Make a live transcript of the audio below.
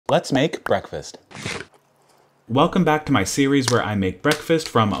Let's make breakfast. Welcome back to my series where I make breakfast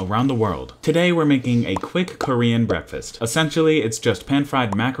from around the world. Today we're making a quick Korean breakfast. Essentially, it's just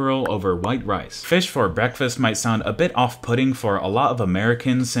pan-fried mackerel over white rice. Fish for breakfast might sound a bit off-putting for a lot of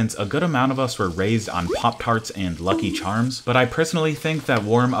Americans since a good amount of us were raised on Pop-Tarts and Lucky Charms, but I personally think that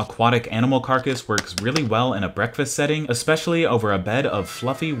warm aquatic animal carcass works really well in a breakfast setting, especially over a bed of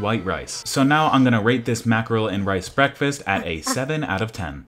fluffy white rice. So now I'm gonna rate this mackerel and rice breakfast at a 7 out of 10.